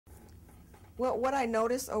Well, what I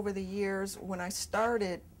noticed over the years, when I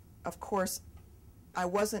started, of course, I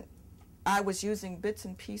was using bits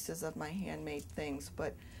and pieces of my handmade things,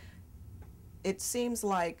 but it seems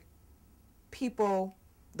like people,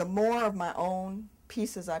 the more of my own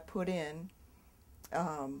pieces I put in,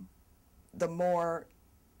 the more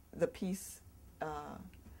the piece,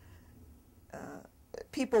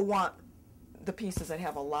 people want the pieces that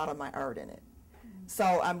have a lot of my art in it.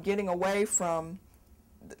 So I'm getting away from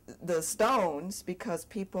the stones because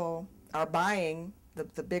people are buying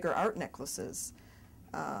the bigger art necklaces.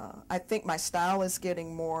 I think my style is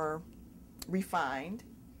getting more refined.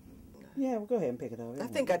 Yeah, well, go ahead and pick it up. I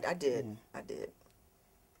think I did. Yeah. I did.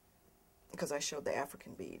 Because I showed the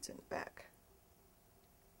African beads in the back.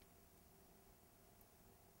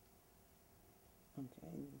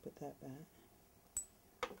 Okay, you can put that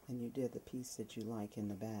back. And you did the piece that you like in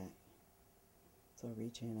the back. So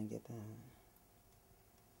reach in and get that.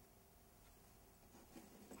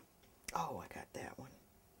 Oh, I got that one.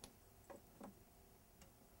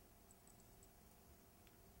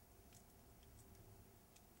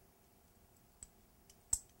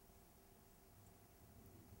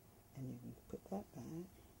 And you can put that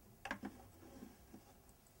back.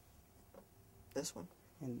 This one?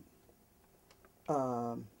 And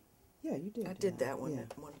yeah, you did. I did that one. Yeah.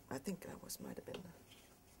 That one. I think that might have been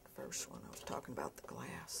the first one. I was talking about the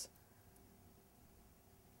glass.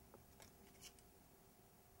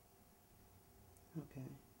 Okay.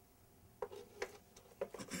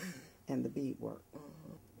 And the bead work.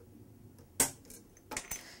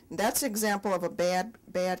 That's an example of a bad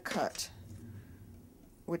cut,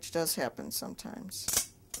 which does happen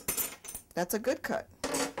sometimes. That's a good cut.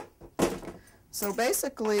 So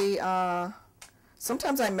basically,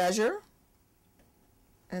 sometimes I measure,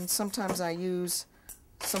 and sometimes I use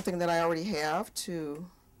something that I already have to,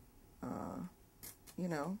 you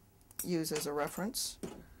know, use as a reference.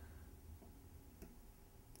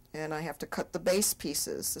 And I have to cut the base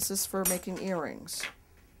pieces. This is for making earrings.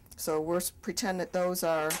 So we're pretend that those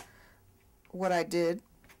are what I did,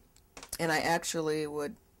 and I actually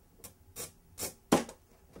would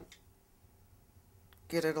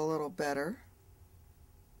get it a little better.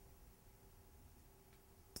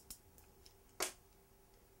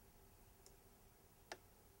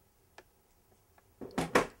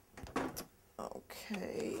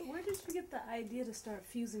 Okay. Where did you get the idea to start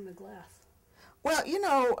fusing the glass? Well, you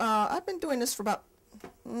know, I've been doing this for about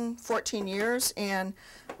 14 years, and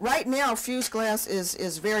right now fused glass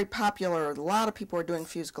is very popular. A lot of people are doing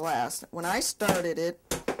fused glass. When I started it,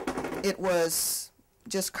 it was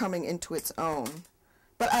just coming into its own.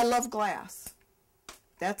 But I love glass.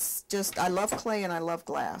 That's just, I love clay and I love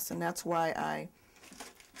glass, and that's why I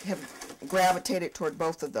have gravitated toward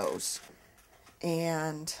both of those.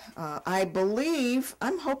 And I believe,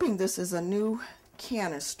 I'm hoping this is a new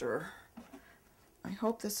canister. I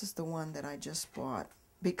hope this is the one that I just bought,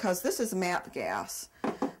 because this is MAP gas.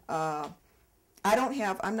 I'm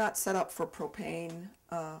not set up for propane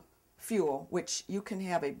fuel, which you can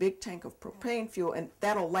have a big tank of propane fuel and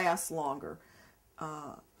that'll last longer.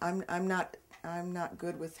 I'm not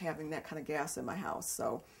good with having that kind of gas in my house,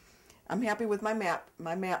 so I'm happy with my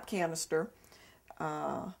MAP canister.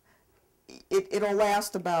 It'll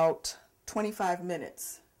last about 25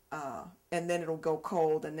 minutes. And then it'll go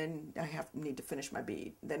cold, and then I need to finish my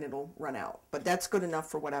bead. Then it'll run out. But that's good enough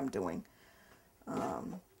for what I'm doing.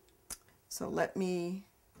 So let me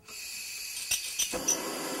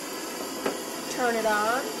turn it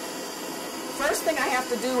on. First thing I have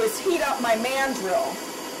to do is heat up my mandrel.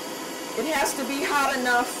 It has to be hot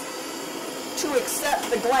enough to accept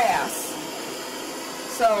the glass.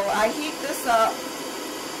 So I heat this up.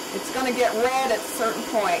 It's going to get red at a certain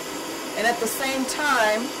point. And at the same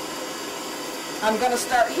time, I'm going to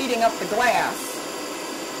start heating up the glass.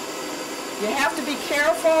 You have to be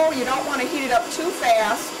careful. You don't want to heat it up too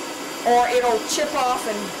fast, or it'll chip off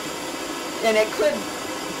and it could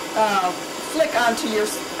flick onto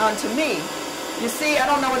me. You see, I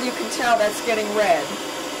don't know whether you can tell, that's getting red.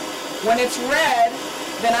 When it's red,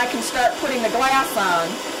 then I can start putting the glass on.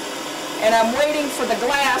 And I'm waiting for the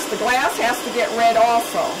glass. The glass has to get red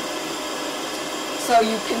also. So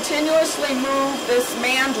you continuously move this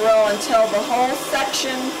mandrel until the whole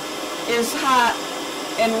section is hot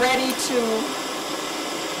and ready to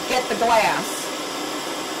get the glass.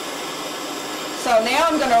 So now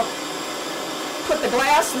I'm going to put the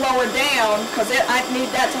glass lower down because I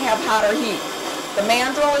need that to have hotter heat. The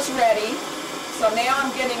mandrel is ready, so now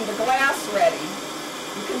I'm getting the glass ready.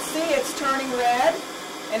 You can see it's turning red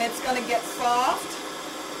and it's going to get soft.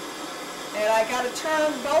 And I got to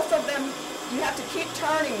turn both of them. You have to keep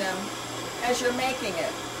turning them as you're making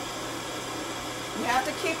it. You have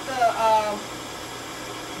to keep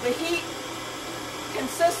the heat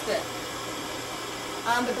consistent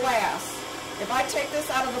on the glass. If I take this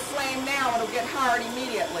out of the flame now, it'll get hard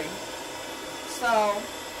immediately. So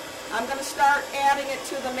I'm going to start adding it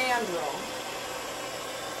to the mandrel.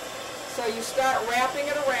 So you start wrapping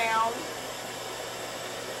it around,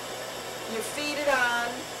 you feed it on,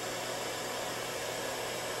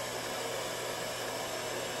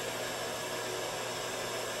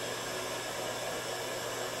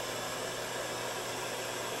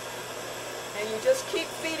 and you just keep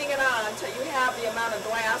feeding it on until you have the amount of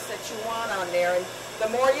glass that you want on there. And the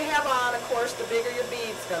more you have on, of course, the bigger your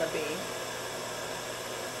bead's going to be.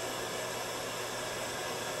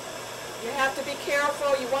 You have to be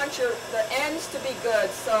careful. You want the ends to be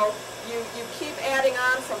good, so you keep adding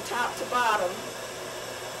on from top to bottom.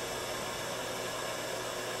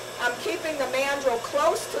 I'm keeping the mandrel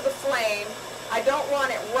close to the flame. I don't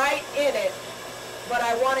want it right in it, but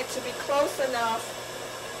I want it to be close enough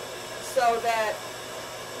so that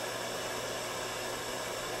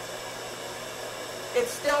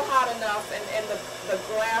it's still hot enough and the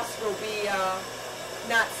glass will be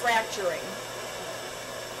not fracturing.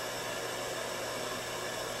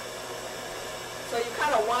 So you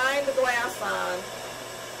kind of wind the glass on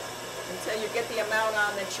until you get the amount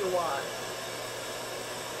on that you want.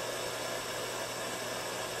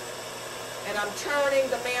 And I'm turning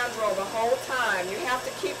the mandrel the whole time. You have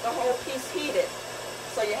to keep the whole piece heated.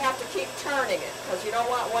 So you have to keep turning it because you don't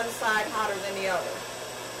want one side hotter than the other.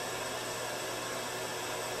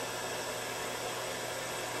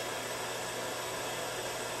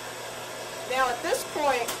 Now at this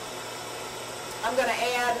point, I'm going to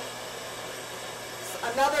add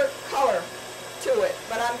another color to it,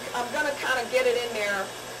 but I'm going to kind of get it in there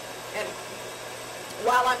and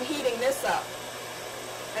while I'm heating this up.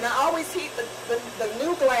 And I always heat the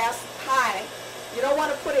new glass high. You don't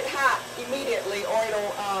want to put it hot immediately or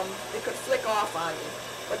it could flick off on you.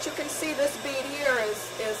 But you can see this bead here is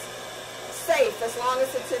safe as long as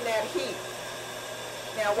it's in that heat.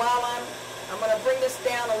 Now while I'm going to bring this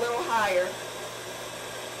down a little higher.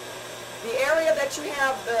 The area that you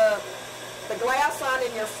have the glass on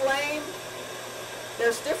in your flame,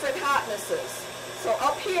 there's different hotnesses. So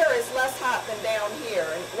up here is less hot than down here.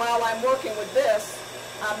 And while I'm working with this,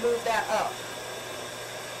 I'll move that up.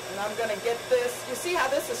 And I'm going to get this, you see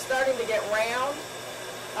how this is starting to get round?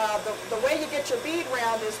 The way you get your bead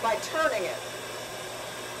round is by turning it.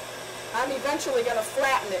 I'm eventually going to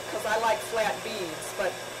flatten it because I like flat beads,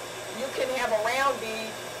 but you can have a round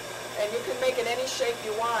bead and you can make it any shape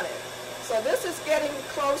you want it. So this is getting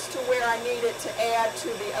close to where I need it to add to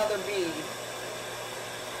the other bead.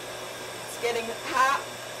 It's getting hot.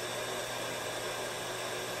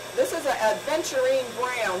 This is an aventurine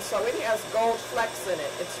brown, so it has gold flecks in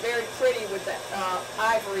it. It's very pretty with that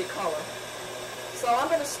ivory color. So I'm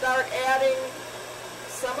going to start adding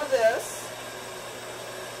some of this.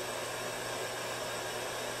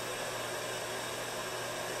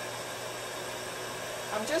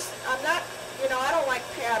 I'm not, you know, I don't like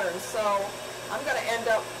patterns, so I'm going to end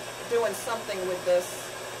up doing something with this.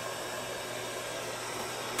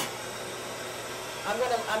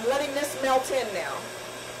 I'm letting this melt in now.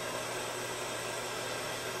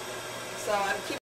 So I'm keeping